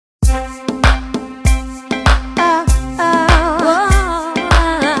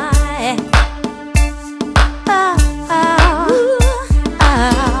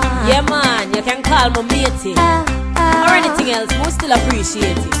else, who still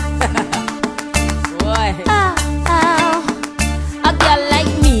appreciate it. Boy. A girl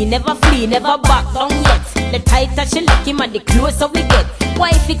like me never flee, never back down yet. The tighter she look him and the closer we get.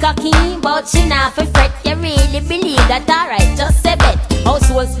 Wifey cocky, but she not for fret. You really believe that? Alright, just say bet.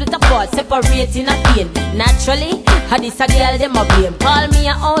 Household split apart, separating a pain. Naturally, this a girl them a blame. Call me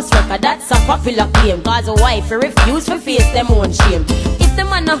a house wrecker, that's a popular claim. Cause a wife refuse to face them own shame. If the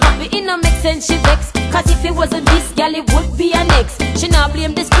man not happy, it no make sense she vex. Cause if it wasn't this girl, it would be an ex. She not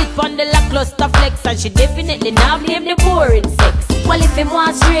blame the split on the lackluster flex. And she definitely not blame the boring sex. Well, if him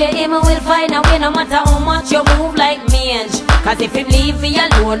want straight, him will find a way. No matter how much you move like me. Cause if him leave me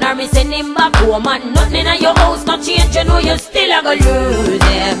alone or me send him back home, and nothing in your house not change, you know you still a go lose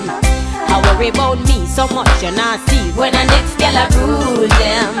him. I worry about me so much you not see when a next girl a bruise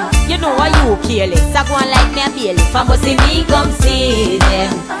them. You know why you careless, I go on like me a bailiff. I must see me come see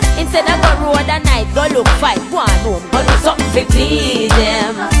them. Instead of go road a night, go look fight, go on home, go do something to please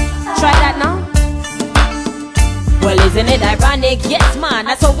them. Try that now. Well, isn't it ironic? Yes, man,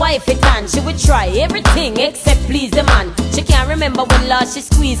 that's a wife it can. She would try everything except please the man. She can't remember when last she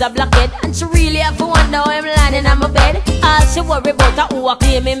squeezed a blockhead, and she really have to wonder how I'm lying on my bed. All she worry about is who I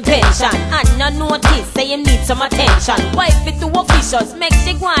claim in pension, and no notice say him need some attention. Wife it too officious, make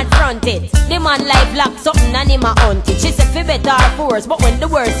she go and front it. The man life lock something and him a hunt it. She said fi better her force, but when the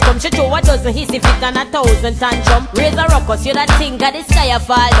worst come, she throw a dozen hissy fit and 1,000 tantrum. Raise a ruckus, you that think of the sky a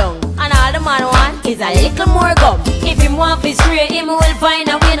fall down, and all the man want is a little more gum. If him want fi straight, him will find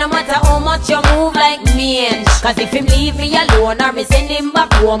a way. No matter how much you move like me. Cause if him leave me alone or me send him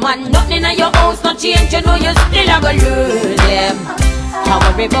back home, and nothing in your house not change, you know you still a go lose him. I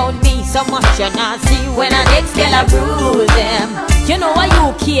worry about me so much you not see when a next girl a bruise him. You know why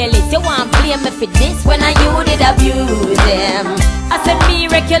you careless, you want blame me for this when I you did abuse him. I said me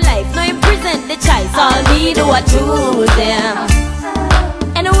wreck your life, now you present the choice, all me do I choose him.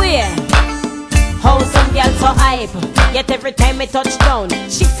 Anyway, how some girls so hype, yet every time me touch down,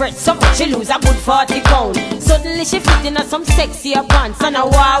 she fret so much she lose a good 40 pounds. Suddenly she fit in some sexier pants and a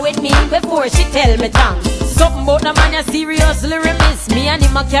war with me before she tell me thanks. Something about the man you seriously remiss. Me and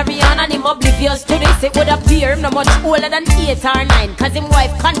him a carry on and him oblivious to this. It would appear him no much older than 8 or 9, cause him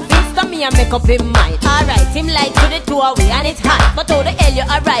wife convinced of me and make up him mind. Alright, him light to the 2 away and it's hot, but how the hell you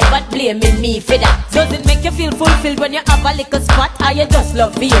arrive at blaming me for that? Does it make you feel fulfilled when you have a little spot, or you just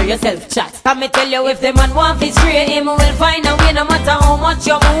love to hear yourself chat? Can me tell you, if the man want to straight, him will find a way no matter how much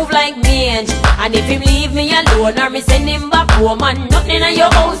you move like me. And if him leave me alone or me send him back home, and nothing in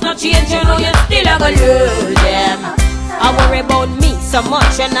your house not change, you know you still a go lose them. I worry about me so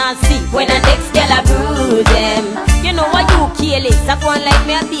much you not see when a next girl a bruise them. You know why you careless, I go on like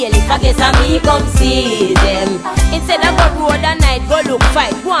me a bailiff. I guess I me come see them. Instead of go road a night, go look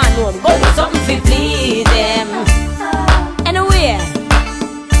fight, go on home, go do something to please them. Anyway,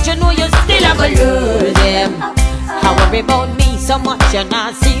 you know you still a go lose them. I worry about me so much you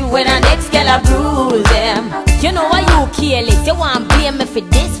not see when a next girl a bruise them. You know why you careless, you want blame me for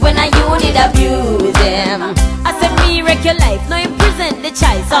this when I you did abuse them. I said me wreck your life, now you present the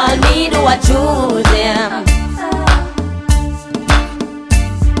choice, all me do I choose them.